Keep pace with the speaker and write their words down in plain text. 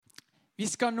Vi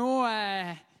skal nå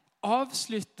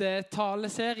avslutte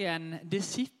taleserien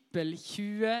Disippel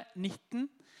 2019.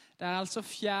 Det er altså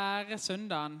 4.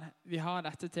 søndagen vi har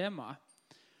dette temaet.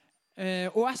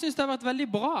 Og jeg synes det har vært veldig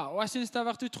bra, og jeg synes det har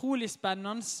vært utrolig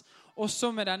spennende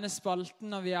også med denne spalten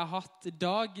når vi har hatt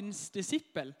dagens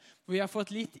disippel, hvor vi har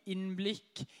fått litt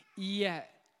innblikk i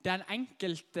den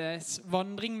enkeltes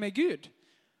vandring med Gud.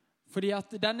 Fordi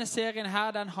at denne serien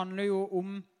her, den handler jo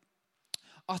om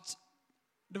at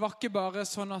det var ikke bare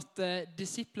sånn at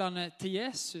disiplene til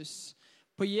Jesus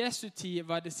på Jesu tid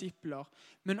var disipler,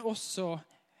 men også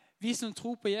vi som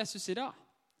tror på Jesus i dag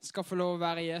skal få lov å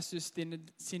være Jesus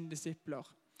sine disipler.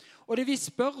 Og det vi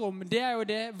spør om, det er jo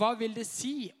det, hva vil det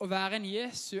si å være en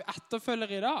Jesu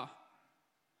etterfølger i dag?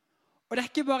 Og det er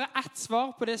ikke bare ett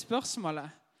svar på det spørsmålet.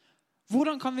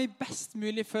 Hvordan kan vi best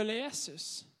mulig følge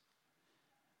Jesus?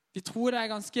 Vi tror det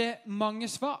er ganske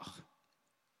mange svar.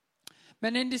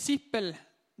 Men en disippel,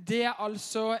 det er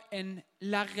altså en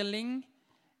lærling,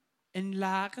 en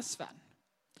læresvenn.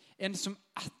 En som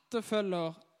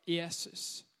etterfølger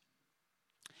Jesus.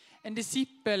 En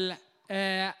disippel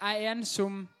er en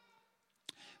som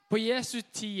på Jesu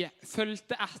tid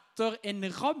fulgte etter en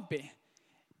rabbi,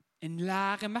 en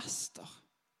læremester.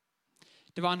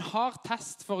 Det var en hard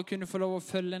test for å kunne få lov å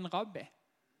følge en rabbi.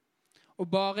 Og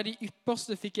bare de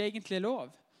ypperste fikk egentlig lov,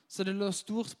 så det lå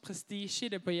stort prestisje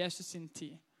i det på Jesus sin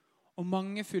tid. Og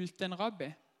mange fulgte en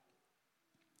rabbi.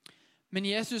 Men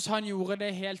Jesus han gjorde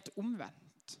det helt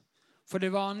omvendt. For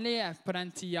det vanlige på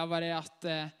den tiden var det at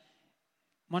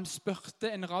man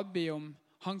spurte en rabbi om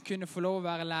han kunne få lov å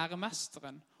være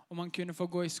læremesteren, om han kunne få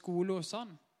gå i skole hos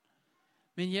han.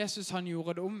 Men Jesus han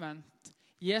gjorde det omvendt.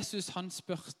 Jesus han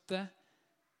spurte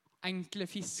enkle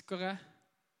fiskere,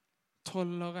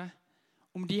 tollere,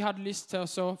 om de hadde lyst til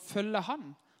å følge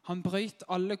han. Han brøt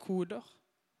alle koder.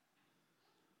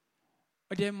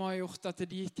 Og det må ha gjort at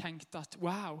de tenkte at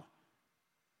wow,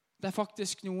 det er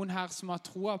faktisk noen her som har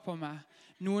troa på meg.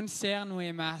 Noen ser noe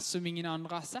i meg som ingen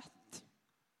andre har sett.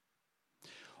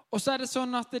 Og så er det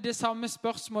sånn at det samme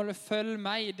spørsmålet følg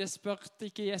meg, det spurte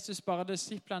ikke Jesus bare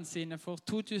disiplene sine for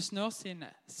 2000 år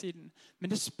siden,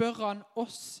 men det spør han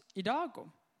oss i dag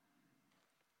om.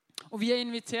 Og vi er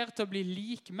invitert til å bli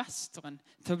lik mesteren,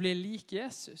 til å bli lik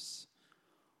Jesus.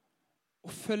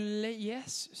 Og følge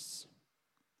Jesus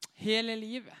hele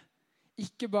livet.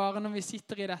 Ikke bare når vi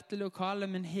sitter i dette lokalet,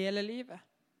 men hele livet.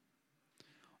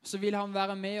 Og så vil han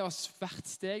være med oss hvert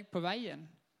steg på veien.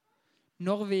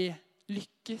 Når vi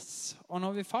lykkes og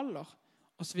når vi faller,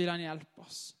 og så vil han hjelpe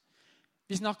oss.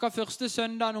 Vi snakket første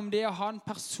søndagen om det å ha en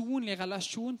personlig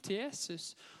relasjon til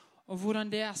Jesus, og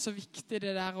hvordan det er så viktig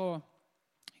det der å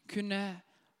kunne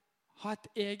ha et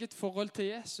eget forhold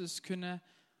til Jesus, kunne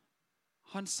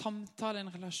ha en samtale,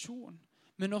 en relasjon,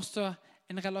 men også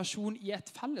en relasjon i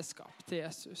et fellesskap til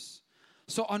Jesus.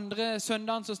 Så andre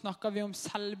søndagen så snakket vi om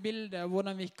selvbildet, og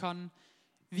hvordan vi kan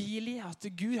hvile i at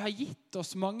Gud har gitt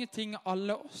oss mange ting,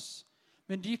 alle oss.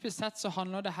 Men dypest sett så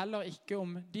handler det heller ikke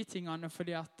om de tingene,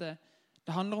 fordi at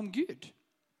det handler om Gud.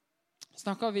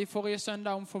 Snakket vi forrige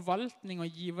søndag om forvaltning og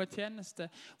givertjeneste,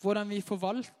 hvordan vi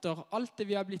forvalter alt det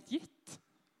vi har blitt gitt.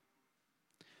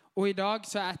 Og i dag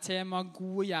så er tema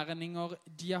gode gjerninger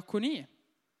diakoni.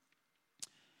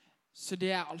 Så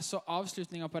det er altså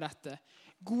avslutninger på dette.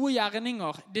 Gode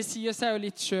gjerninger, det sier seg jo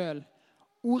litt selv.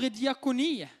 Ordet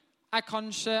diakoni er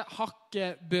kanskje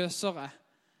hakket bøsere.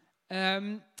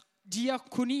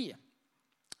 Diakoni,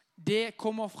 det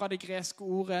kommer fra det greske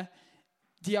ordet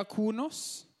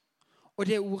diakonos, og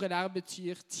det ordet der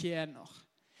betyr tjener.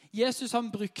 Jesus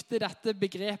han brukte dette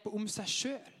begrepet om seg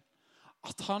selv,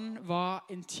 at han var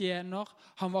en tjener,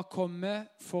 han var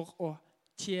kommet for å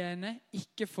tjene,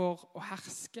 ikke for å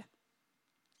herske.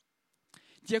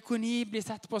 Diakoni blir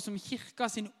sett på som kirka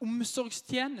sin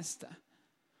omsorgstjeneste.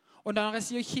 Og når jeg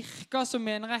sier kirka, så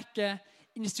mener jeg ikke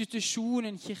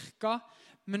institusjonen kirka,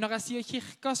 men når jeg sier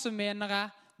kirka, så mener jeg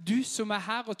du som er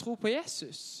her og tror på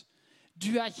Jesus.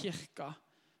 Du er kirka.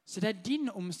 Så det er din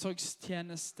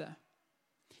omsorgstjeneste.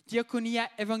 Diakoni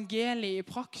er evangeliet i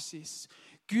praksis.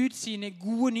 Gud sine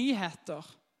gode nyheter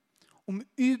om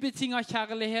ubetinget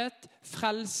kjærlighet,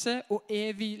 frelse og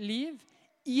evig liv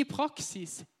i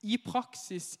praksis,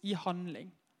 i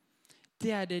handling.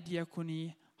 Det er det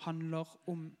diakoni handler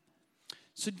om.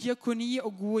 Så diakoni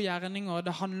og gode gjerninger,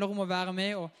 det handler om å være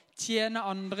med og tjene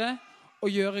andre og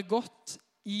gjøre godt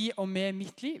i og med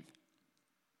mitt liv.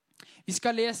 Vi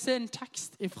skal lese en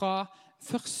tekst fra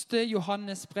 1.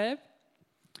 Johannes brev,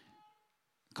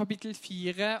 kapittel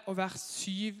 4 og vers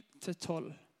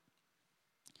 7-12.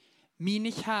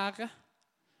 Mine kjære,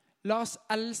 la oss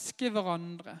elske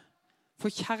hverandre, for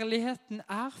kjærligheten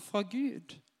er fra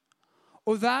Gud.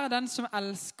 Og hver den som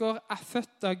elsker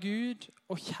født av Gud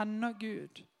og kjenner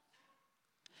Gud.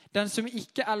 Den som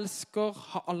ikke elsker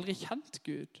har aldri kjent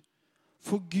Gud,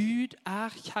 for Gud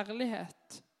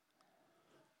kjærlighet.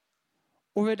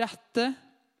 Og ved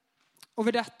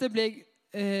dette ble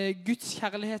Guds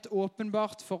kjærlighet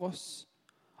åpenbart for oss,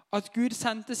 at Gud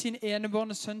sendte sin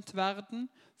enebårne sønn til verden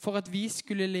for at vi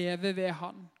skulle leve ved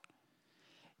han.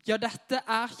 Ja, dette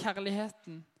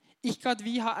kjærligheten. Ikke at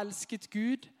vi har elsket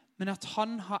Gud, men at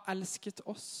han har elsket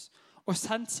oss og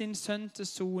sendt sin sønn til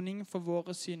soning for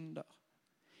våre synder.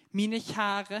 Mine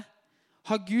kjære,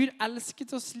 har Gud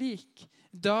elsket oss slik,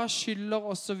 da skylder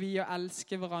også vi å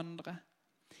elske hverandre.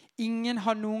 Ingen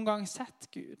har noen gang sett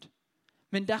Gud,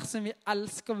 men dersom vi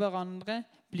elsker hverandre,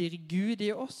 blir Gud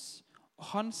i oss, og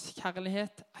hans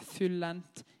kjærlighet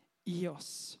fullendt i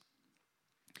oss.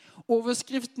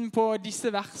 Overskriften på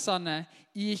disse versene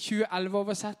i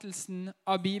 2011-oversettelsen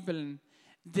av Bibelen,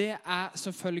 det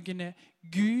som følgende: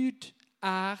 Gud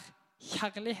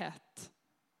kjærlighet.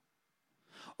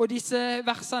 Og disse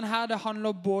versene her, det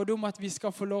handler både om at vi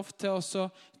skal få lov til å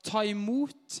ta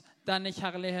imot denne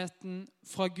kjærligheten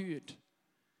fra Gud.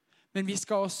 Men vi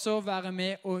skal også være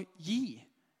med å gi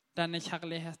denne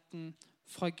kjærligheten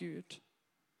fra Gud.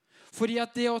 Fordi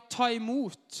at det å ta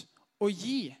imot og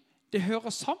gi, det hører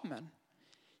sammen.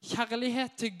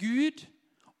 Kjærlighet til Gud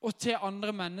og til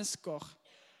andre mennesker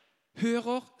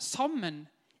hører sammen.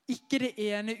 Ikke det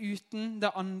ene uten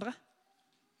det andre.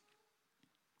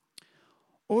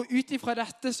 Og ut ifra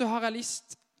dette så har jeg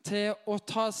lyst til å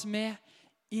ta oss med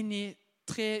inn i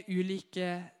 3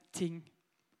 ulike ting.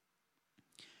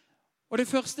 Og det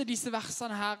første disse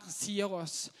versene her sier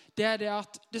oss, det det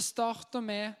at det starter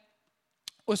med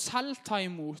å selv ta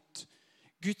imot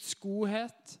Guds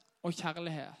godhet og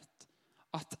kjærlighet.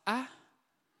 At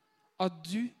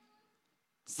du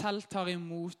selv tar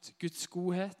imot Guds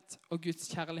godhet og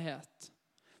Guds kjærlighet.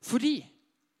 Fordi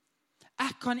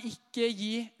jeg kan ikke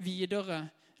gi videre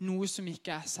noe som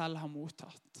ikke jeg selv har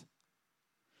mottatt.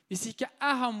 Hvis ikke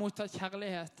jeg har mottatt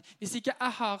kjærlighet, hvis ikke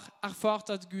jeg har erfart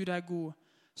at Gud god,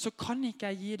 så kan ikke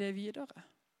jeg gi det videre.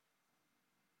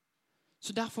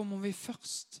 Så derfor må vi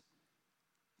først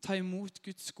ta imot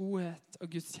Guds godhet og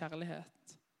Guds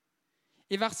kjærlighet.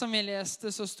 I verset vi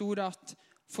leste så stod det at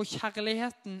for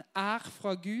kjærligheten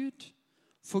fra Gud,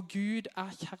 for Gud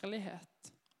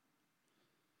kjærlighet.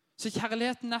 Så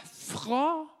kjærligheten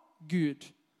fra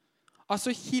Gud.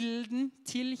 Altså kilden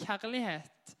til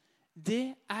kjærlighet,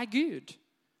 det Gud.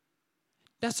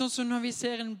 Det sånn som når vi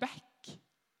ser en bekk,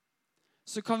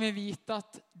 så kan vi vite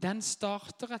at den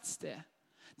starter et sted.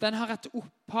 Den har et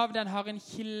opphav, den har en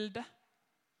kilde.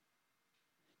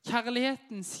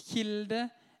 Kjærlighetens kilde,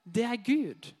 det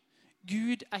Gud.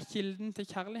 Gud kilden til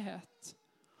kjærlighet.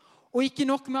 Og ikke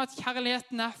nok med at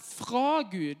kjærligheten fra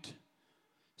Gud,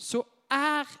 så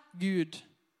Gud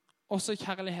også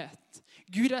kjærlighet.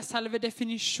 Gud selve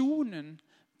definisjonen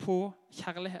på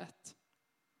kjærlighet.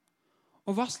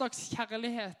 Og hva slags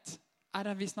kjærlighet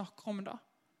det vi snakker om da?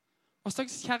 Hva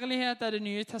slags kjærlighet Det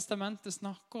nye testamentet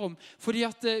snakker om? Fordi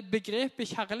at begrepet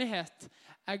kjærlighet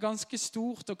ganske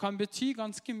stort og kan bety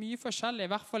ganske mye forskjellig, i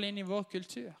hvert fall inn i vår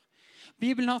kultur.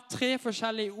 Bibelen har 3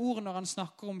 forskjellige ord når han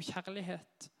snakker om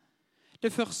kjærlighet.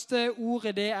 Det første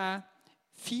ordet det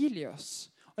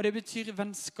filios, og det betyr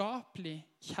vennskapelig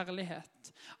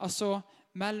kjærlighet. Altså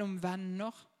mellom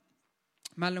venner,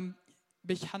 mellom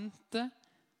bekjente,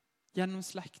 gjennom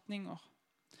slektninger.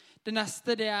 Det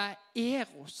neste det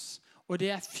eros, og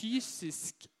det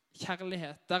fysisk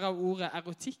kjærlighet. Derav ordet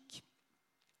erotikk.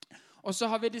 Og så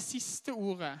har vi det siste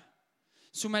ordet,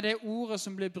 som det ordet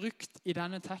som ble brukt i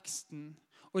denne teksten.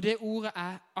 Og det ordet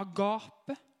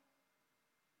agape.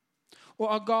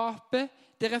 Og agape,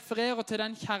 det refererer til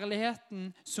den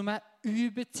kjærligheten som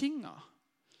ubetinget,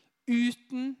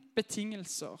 uten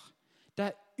betingelser.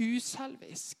 Det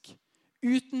uselvisk,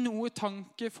 uten noe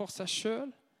tanke for seg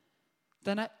selv.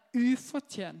 Den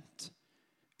ufortjent,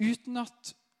 uten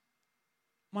at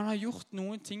man har gjort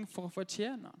noen ting for å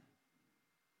fortjene den.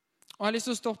 Og jeg har lyst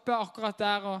til å stoppe akkurat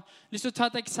der, og lyst til å ta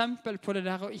et eksempel på det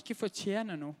der å ikke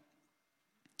fortjene noe.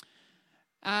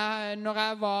 Når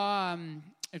jeg var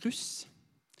russ,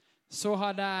 så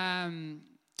hadde jeg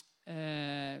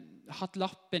hatt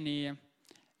lappen i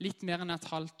litt mer enn et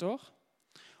halvt år.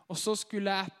 Og så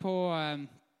skulle jeg på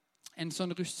en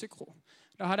sånn russekro.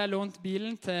 Da hadde jeg lånt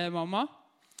bilen til mamma.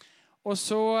 Og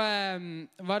så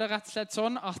var det rett og slett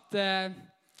sånn at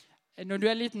når du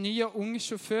litt ny og ung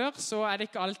sjåfør, så det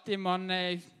ikke alltid man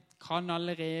kan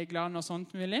alle reglene og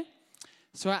sånt mulig.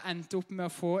 Så jeg endte opp med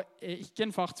å få ikke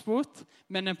en fartsbot,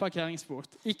 men en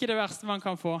parkeringsbot. Ikke det verste man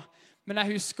kan få. Men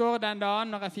jeg husker den dagen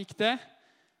når jeg fikk det.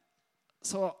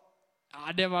 Så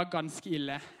ja, det var ganske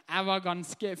ille. Jeg var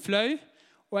ganske flau,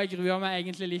 og jeg gruer meg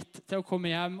egentlig litt til å komme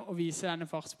hjem og vise denne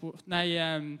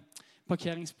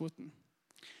parkeringsboten.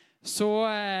 Så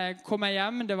kom jeg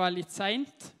hjem, det var litt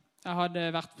sent. Jeg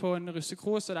hadde vært på en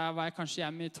russekros, og der var jeg kanskje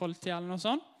hjemme i 12-tiden eller noe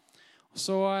sånt.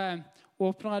 Så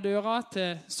åpner jeg døra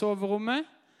til soverommet,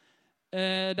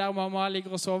 der mamma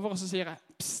ligger og sover, og så sier jeg,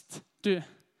 pst, du,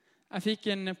 jeg fikk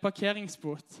en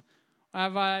parkeringsbot.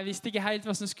 Og jeg visste ikke helt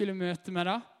hva som skulle møte meg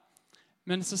da.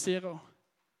 Men så sier hun,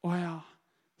 å ja,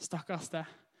 stakkars det.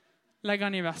 Legg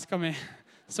den i veska mi,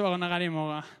 så ordner jeg det i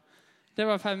morgen. Det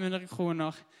var 500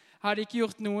 kroner. Jeg hadde ikke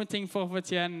gjort noen ting for å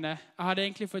fortjene det. Jeg hadde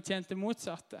egentlig fortjent det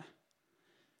motsatte.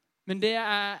 Men det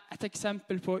er et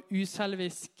eksempel på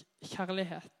uselvisk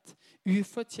kjærlighet.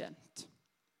 Ufortjent.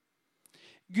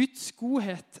 Guds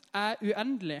godhet er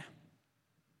uendelig.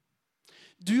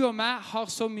 Du og meg har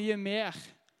så mye mer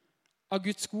av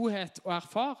Guds godhet å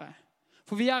erfare.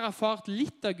 For vi har erfart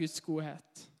litt av Guds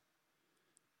godhet.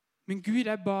 Men Gud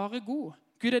er bare god.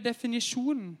 Gud er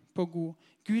definisjonen på god.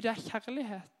 Gud er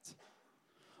kjærlighet.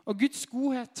 Og Guds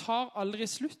godhet tar aldri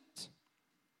slutt.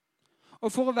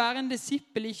 Og for å være en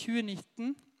disippel i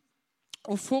 2019,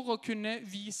 og for å kunne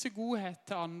vise godhet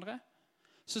til andre,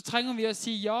 så trenger vi å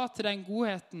si ja til den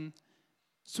godheten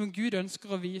som Gud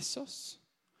ønsker å vise oss.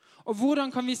 Og hvordan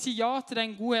kan vi si ja til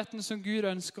den godheten som Gud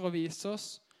ønsker å vise oss?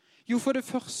 Jo, for det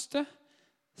første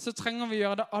så trenger vi å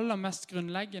gjøre det aller mest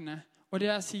grunnleggende, og det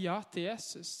er å si ja til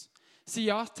Jesus. Si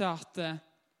ja til at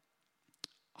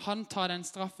han tar den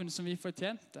straffen som vi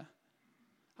fortjente.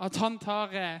 At han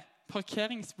tar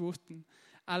parkeringsboten,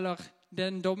 eller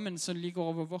den dommen som ligger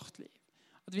over vårt liv.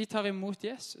 At vi tar imot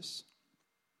Jesus.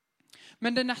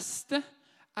 Men det neste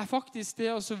er faktisk det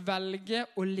å velge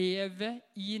å leve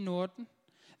i nåden.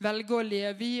 Velge å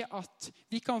leve i at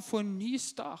vi kan få en ny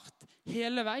start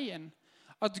hele veien.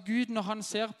 At Gud, når han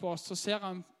ser på oss, så ser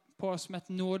han på oss med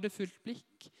et nådefullt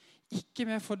blikk. Ikke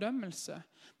med fordømmelse,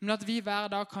 men at vi hver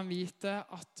dag kan vite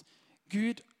at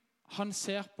Gud, han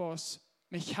ser på oss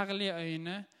med kjærlige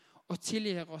øyne og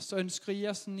tilgir oss og ønsker å gi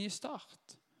oss en ny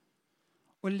start.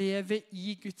 Å leve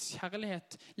i Guds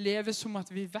kjærlighet, leve som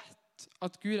at vi vet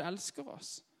at Gud elsker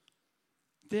oss.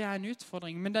 Det er en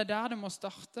utfordring, men det er der det må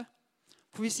starte.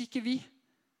 For hvis ikke vi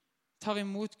tar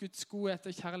imot Guds godhet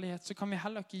og kjærlighet, så kan vi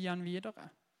heller ikke gi han videre.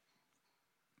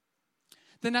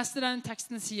 Det neste denne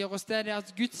teksten sier oss, det er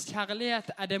at Guds kjærlighet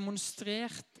er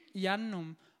demonstrert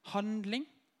gjennom handling.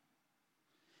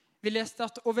 Vi leste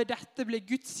at over dette ble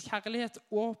Guds kjærlighet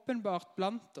åpenbart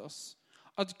blant oss,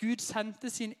 at Gud sendte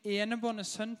sin enebårne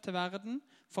sønn til verden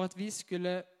for at vi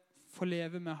skulle få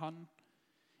leve med han.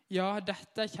 Ja,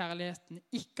 dette er kjærligheten.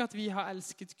 Ikke at vi har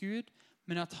elsket Gud,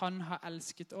 men at han har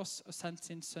elsket oss og sendt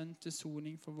sin sønn til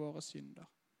soning for våre synder.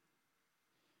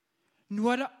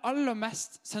 Noe av det aller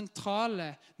mest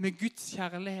sentrale med Guds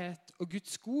kjærlighet og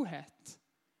Guds godhet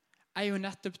er jo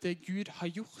nettopp det Gud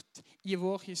har gjort i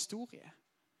vår historie.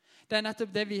 Det er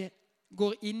nettopp det vi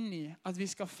går inn i, at vi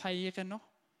skal feire nå.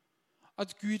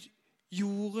 At Gud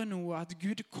gjorde noe, at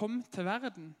Gud kom til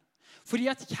verden. Fordi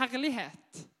at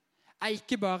kjærlighet er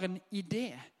ikke bare en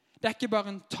idé. Det er ikke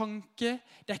bare en tanke,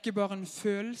 det er ikke bare en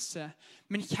følelse.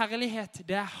 Men kjærlighet,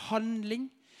 det er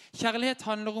handling. Kjærlighet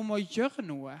handler om å gjøre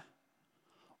noe.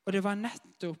 Og det var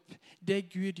nettopp det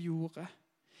Gud gjorde.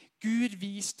 Gud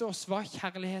viste oss hva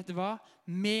kjærlighet var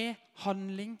med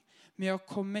handling, med å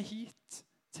komme hit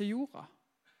til jorda.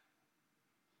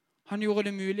 Han gjorde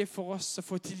det mulig for oss å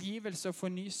få tilgivelse og få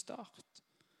ny start.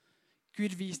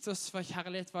 Gud viste oss hva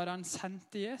kjærlighet var da han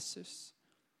sendte Jesus.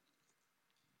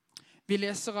 Vi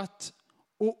leser at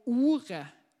og ordet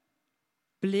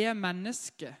ble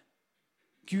menneske.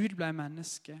 Gud ble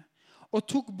menneske og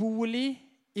tok bolig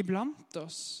iblant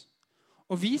oss.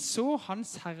 Og vi så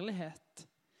hans herlighet.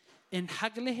 En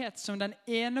herlighet som den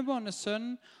enebårne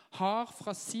sønn har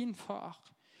fra sin far.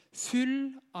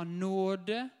 Full av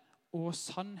nåde og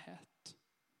sannhet.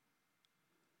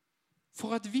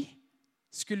 For at vi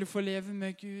skulle få leve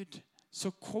med Gud,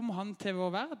 så kom han til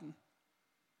vår verden.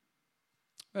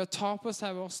 Ved å ta på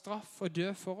seg vår straff og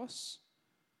dø for oss.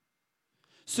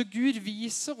 Så Gud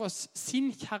viser oss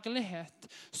sin kjærlighet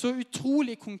så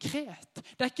utrolig konkret.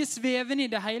 Det er ikke svevende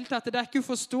i det hele tatt, det er ikke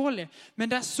uforståelig,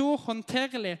 men det er så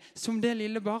håndterlig som det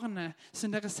lille barnet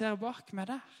som dere ser bak meg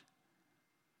der.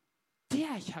 Det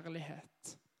er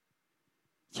kjærlighet.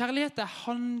 Kjærlighet er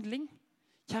handling.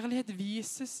 Kjærlighet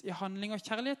vises i handling, og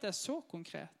kjærlighet er så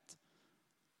konkret.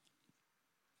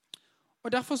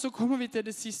 Og derfor så kommer vi til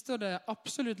det siste og det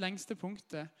absolutt lengste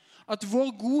punktet. At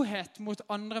vår godhet mot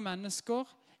andre mennesker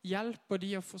hjelper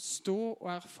de å forstå og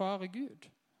erfare Gud.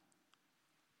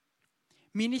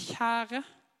 Mine kjære,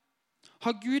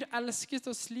 Har Gud elsket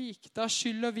oss slik, da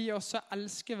skylder vi også å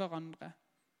elske hverandre.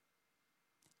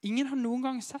 Ingen har noen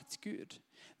gang sett Gud,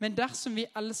 men dersom vi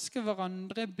elsker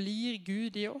hverandre, blir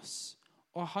Gud i oss,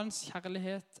 og hans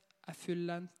kjærlighet er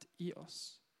fullendt i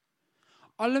oss.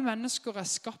 Alle mennesker er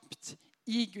skapt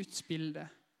i Guds bilde.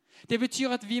 Det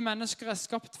betyr at vi mennesker er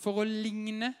skapt for å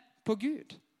ligne på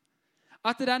Gud.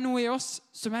 At det er noe i oss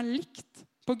som er likt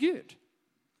på Gud.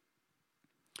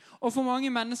 Og for mange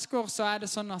mennesker så er det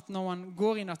sånn at når man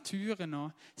går i naturen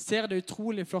og ser det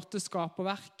utrolig flotte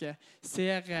skaperverket,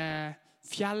 ser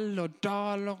fjell og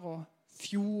daler og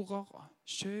fjorder og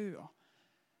sjøer,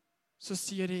 så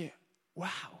sier de,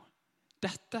 wow,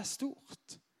 dette er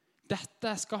stort. Dette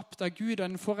er skapt av Gud, og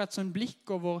en får et sånn blikk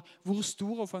over hvor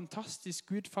stor og fantastisk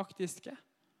Gud faktisk er.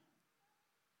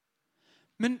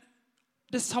 Men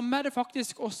det samme er det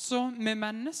faktisk også med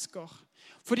mennesker.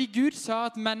 Fordi Gud sa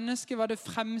at mennesket var det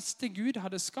fremste Gud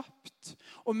hadde skapt.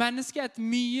 Og mennesket er et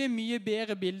mye, mye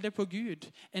bedre bilde på Gud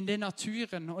enn det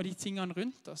naturen og de tingene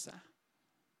rundt oss er.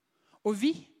 Og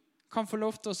vi kan få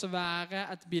lov til å være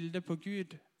et bilde på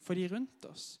Gud for de rundt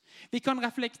oss. Vi kan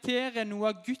reflektere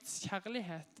noe av Guds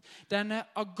kjærlighet. Denne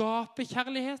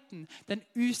agape-kjærligheten, den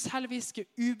uselviske,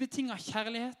 ubetingede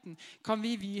kjærligheten, kan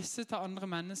vi vise til andre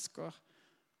mennesker.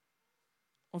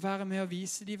 Og være med å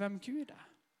vise dem hvem Gud er.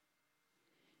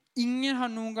 Ingen har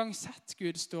noen gang sett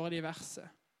Gud, står det i verset.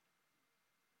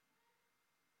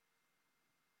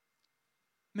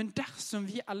 Men dersom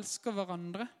vi elsker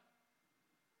hverandre,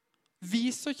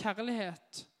 viser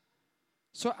kjærlighet,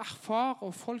 så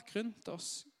erfarer folk rundt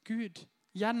oss Gud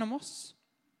gjennom oss.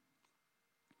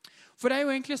 For det er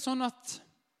jo egentlig sånn at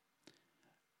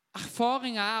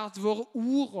erfaringen er at våre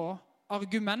ord og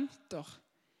argumenter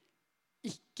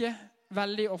ikke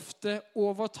veldig ofte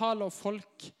overtaler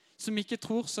folk som ikke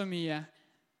tror så mye,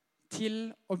 til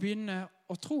å begynne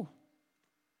å tro.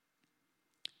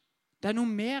 Det er noe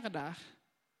mer der.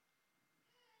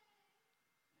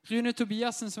 Rune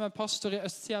Tobiassen, som er pastor i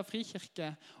Østsida Frikirke,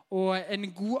 og en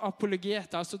god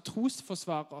apologet, altså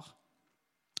trosforsvarer,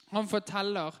 han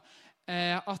forteller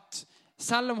at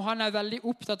selv om han er veldig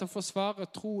opptatt av å forsvare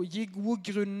tro, gi gode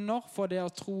grunner for det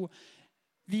å tro,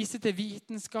 vise til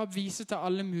vitenskap, vise til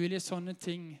alle mulige sånne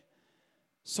ting,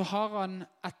 så har han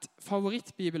et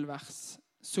favorittbibelvers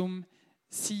som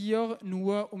sier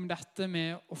noe om dette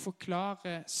med å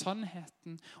forklare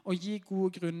sannheten og gi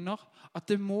gode grunner, at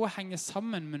det må henge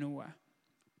sammen med noe.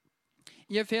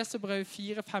 I Efeserbrevet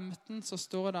 4,15 så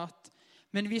står det at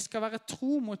men vi skal være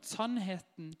tro mot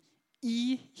sannheten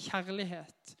i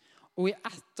kjærlighet, og i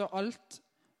ett og alt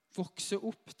vokse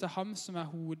opp til ham som er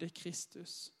hodet,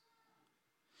 Kristus.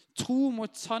 Tro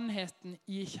mot sannheten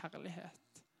i kjærlighet.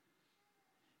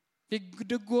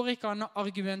 Det går ikke an å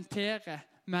argumentere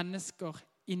mennesker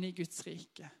inn i Guds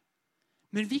rike.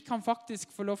 Men vi kan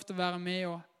faktisk få lov til å være med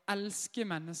og elske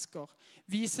mennesker,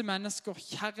 vise mennesker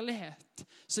kjærlighet,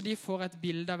 så de får et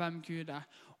bilde av hvem Gud er.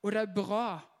 Og det er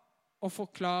bra å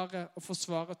forklare og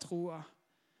forsvare troa.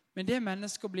 Men det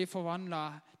mennesker blir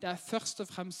forvandlet, det er først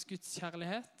og fremst Guds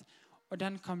kjærlighet, og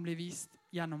den kan bli vist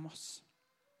gjennom oss.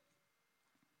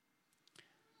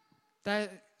 Det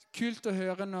er kult å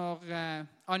høre når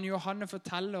Anne Johanne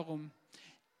forteller om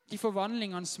de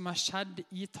forvandlingene som har skjedd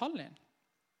i Tallinn.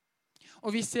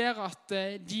 Og vi ser at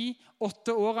de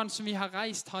 8 årene som vi har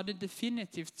reist, hadde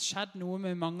definitivt skjedd noe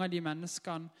med mange av de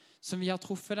menneskene som vi har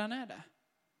truffet der nede.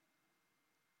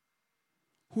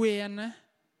 Hun ene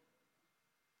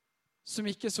som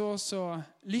ikke så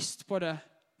lyst på det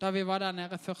da vi var der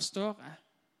nede første året.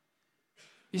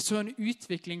 Vi så en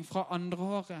utvikling fra andre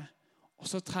året, og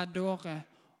så tredje året.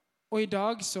 Og i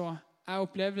dag så er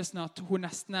opplevelsen at hun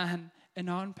nesten er en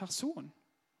annen person.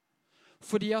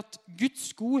 Fordi at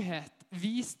Guds godhet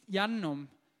vist gjennom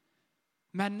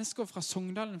mennesker fra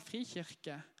Sogndalen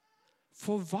Frikirke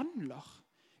forvandler.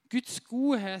 Guds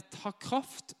godhet har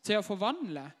kraft til å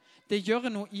forvandle. Det gjør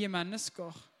noe i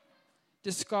mennesker.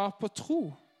 Det skaper tro.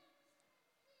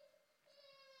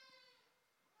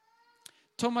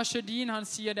 Thomas Sjødin, han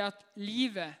sier det at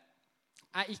livet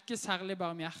er ikke særlig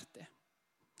barmhjertig.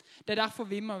 Det er derfor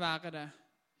vi må være det.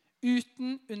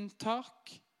 Uten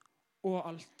unntak og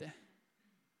alltid.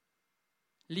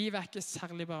 Livet er ikke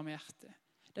særlig barmhjertig.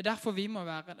 Det er derfor vi må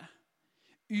være det.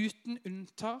 Uten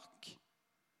unntak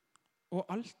og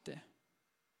alltid.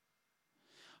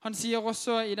 Han sier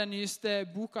også i den nyeste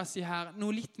boka si her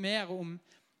noe litt mer om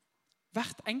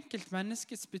hvert enkelt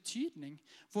menneskes betydning.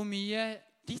 Hvor mye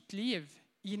ditt liv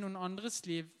i noen andres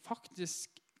liv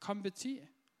faktisk kan bety.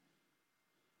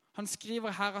 Han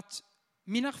skriver her at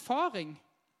min erfaring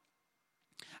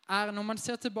er når man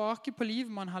ser tilbake på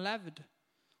livet man har levd,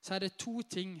 så er det 2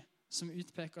 ting som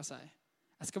utpeker seg.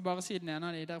 Jeg skal bare si den ene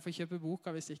av de, dere får kjøpe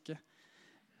boka hvis ikke.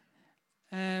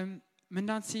 Men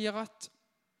da han sier at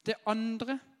det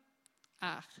andre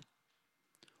er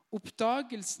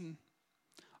oppdagelsen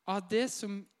av det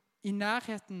som i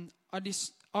nærheten av de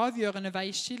avgjørende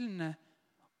veiskillene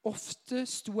ofte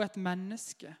sto et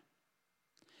menneske.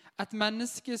 Et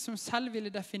menneske som selv ville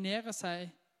definere seg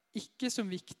ikke som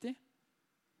viktig,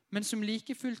 men som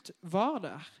like fullt var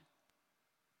der.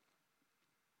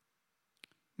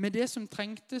 Med det som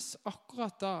trengtes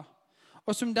akkurat da,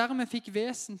 og som dermed fikk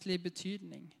vesentlig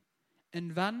betydning.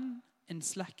 En venn, en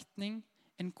slektning,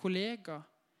 en kollega,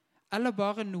 eller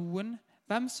bare noen,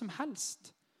 hvem som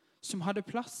helst, som hadde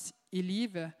plass i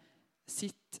livet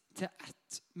sitt til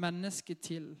ett menneske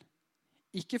til.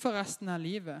 Ikke for resten av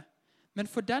livet, men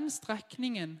for den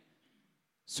strekningen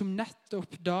som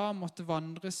nettopp da måtte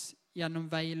vandres gjennom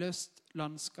veiløst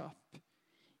landskap.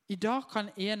 I dag kan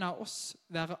en av oss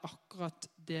være akkurat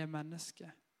det mennesket.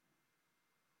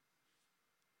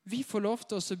 Vi får lov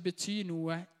til å bety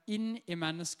noe inn i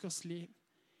menneskers liv.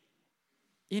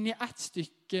 Inn i ett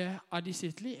stykke av de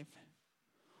sitt liv.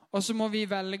 Og så må vi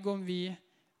velge om vi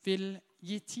vil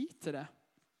gi tid til det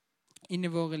inn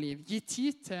i våre liv. Gi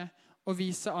tid til å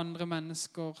vise andre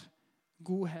mennesker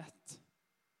godhet.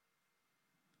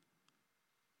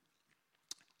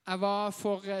 Jeg var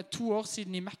for 2 år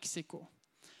siden i Mexico.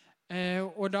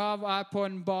 Og da var jeg på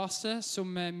en base som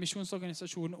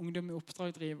misjonsorganisasjonen Ungdom i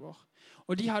Oppdrag driver.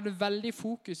 Og de hadde veldig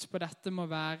fokus på dette med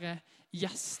å være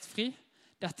gjestfri.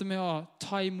 Dette med å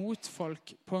ta imot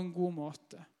folk på en god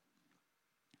måte.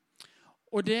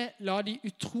 Og det la de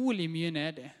utrolig mye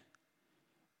ned i.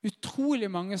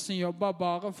 Utrolig mange som jobbet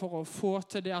bare for å få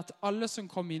til det at alle som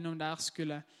kom innom der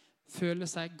skulle føle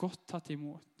seg godt tatt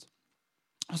imot.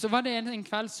 Og så var det en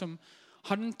kveld som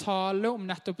hadde en tale om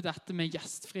nettopp dette med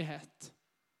gjestfrihet.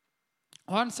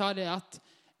 Og han sa det at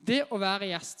det å være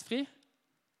gjestfri,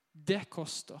 det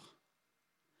koster.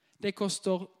 Det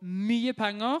koster mye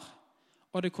penger,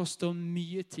 og det koster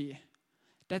mye tid.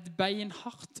 Det er et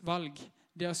beinhardt valg,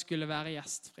 det å skulle være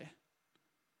gjestfri.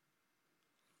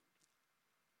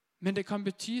 Men det kan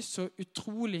bety så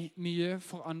utrolig mye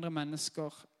for andre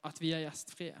mennesker at vi er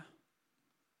gjestfrie.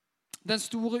 Den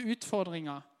store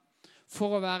utfordringen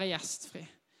for å være gjestfri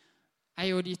er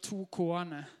jo de 2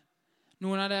 K-ene.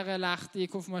 Noen av dere lærte i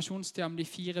konfirmasjonstida om de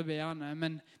 4 B-ene,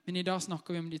 men i dag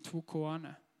snakker vi om de 2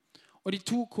 K-ene. Og de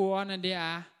 2 K-ene, det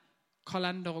er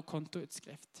kalender og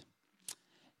kontoutskrift.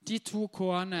 De 2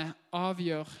 K-ene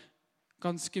avgjør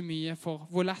ganske mye for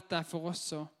hvor lett det er for oss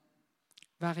å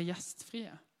være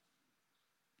gjestfrie.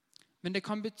 Men det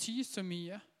kan bety så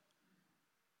mye.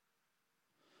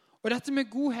 Og dette med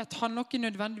godhet handler ikke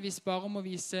nødvendigvis bare om å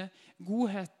vise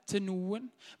godhet til noen.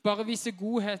 Bare vise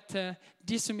godhet til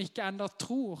de som ikke enda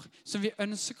tror, som vi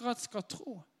ønsker at skal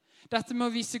tro. Dette med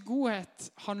å vise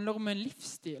godhet handler om en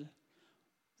livsstil,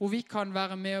 hvor vi kan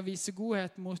være med å vise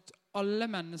godhet mot alle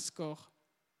mennesker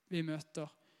vi møter.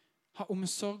 Ha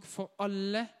omsorg for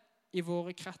alle i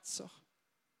våre kretser.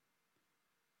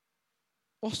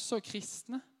 Også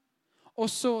kristne.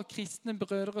 Også kristne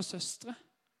brødre og søstre.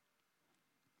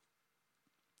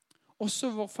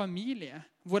 Også vår familie,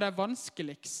 hvor det er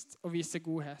vanskeligst å vise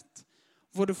godhet.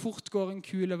 Hvor det fort går en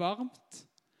kule varmt.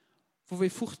 Hvor vi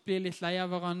fort blir litt lei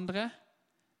av hverandre.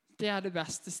 Det er det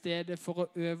beste stedet for å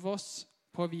øve oss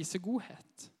på å vise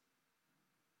godhet.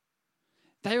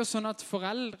 Det er jo sånn at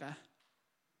foreldre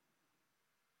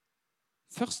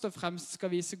først og fremst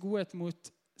skal vise godhet mot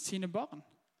sine barn.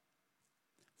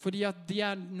 Fordi at de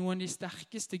er noen av de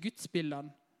sterkeste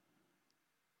gudsbildene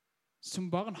som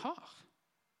barn har.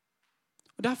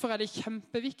 Og derfor er det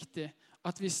kjempeviktig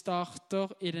at vi starter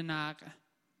i det nære.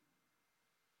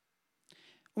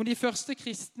 Om de første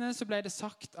kristne så ble det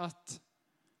sagt at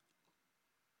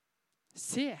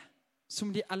se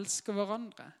som de elsker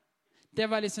hverandre. Det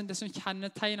var liksom det som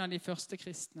kjennetegnet de første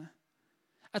kristne.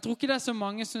 Jeg tror ikke det er så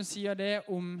mange som sier det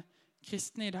om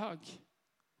kristne i dag.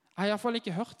 Jeg har i hvert fall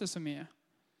ikke hørt det så mye.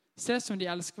 Se som de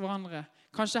elsker hverandre.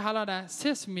 Kanskje heller det,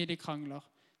 se så mye de krangler.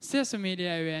 Se så mye de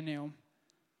er uenige om.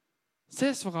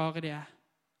 Se så rare de er.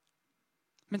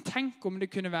 Men tenk om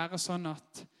det kunne være sånn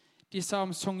at de sa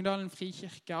om Sogndalen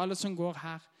Frikirke, alle som går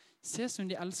her, se som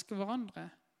de elsker hverandre.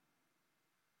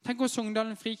 Tenk om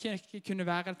Sogndalen Frikirke kunne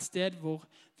være et sted hvor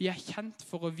vi er kjent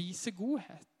for å vise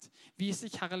godhet, vise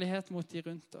kjærlighet mot de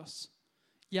rundt oss,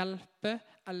 hjelpe,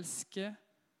 elske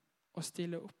og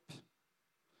stille opp.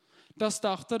 Da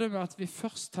starter det med at vi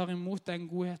først tar imot den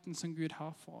godheten som Gud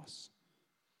har for oss.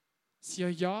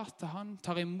 Sier ja til han,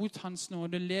 tar imot hans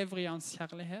nåde, lever i hans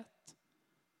kjærlighet.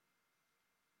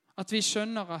 At vi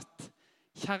skjønner at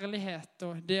kjærlighet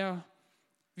og det å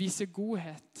vise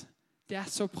godhet, det er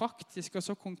så praktisk og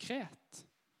så konkret.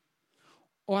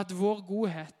 Og at vår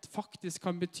godhet faktisk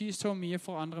kan bety så mye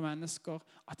for andre mennesker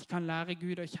at de kan lære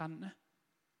Gud å kjenne.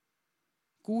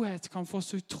 Godhet kan få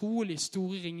så utrolig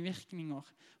store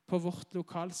ringvirkninger på vårt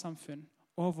lokalsamfunn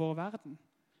og vår verden.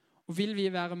 Og vil vi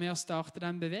være med å starte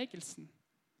den bevegelsen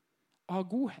av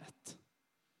godhet?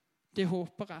 Det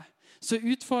håper jeg. Så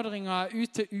utfordringen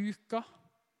ut til uka,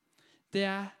 det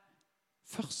er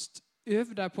først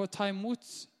øv deg på å ta imot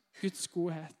Guds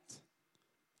godhet,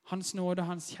 hans nåde og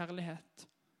hans kjærlighet,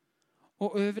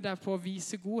 og øve deg på å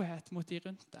vise godhet mot de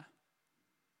rundt deg.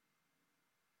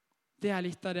 Det er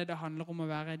litt av det handler om å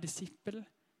være disippel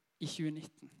i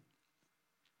 2019.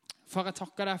 Far, jeg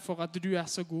takker deg for at du er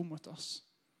så god mot oss.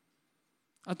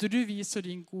 At du viser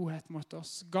din godhet mot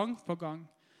oss gang på gang,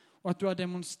 og at du har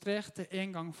demonstrert det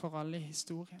en gang for alle i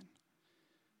historien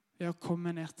ved å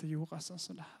komme ned til jorda sånn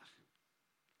som det her.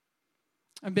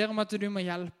 Jeg ber om at du må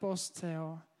hjelpe oss til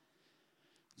å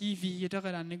gi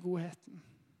videre denne godheten,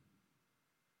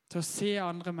 til å se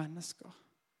andre mennesker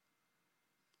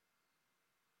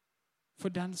for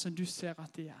den som du ser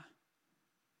at de er.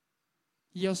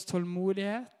 Gi oss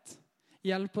tålmodighet,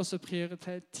 hjelp oss å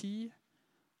prioritere tid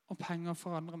og penger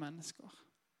for andre mennesker.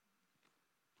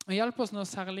 Og hjelp oss nå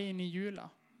særlig inn i jula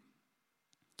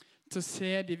til å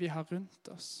se de vi har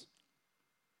rundt oss,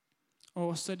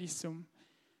 og også de som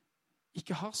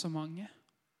ikke har så mange.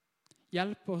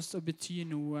 Hjelp oss å bety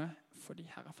noe for de,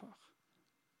 Herre Far.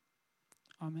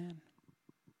 Amen.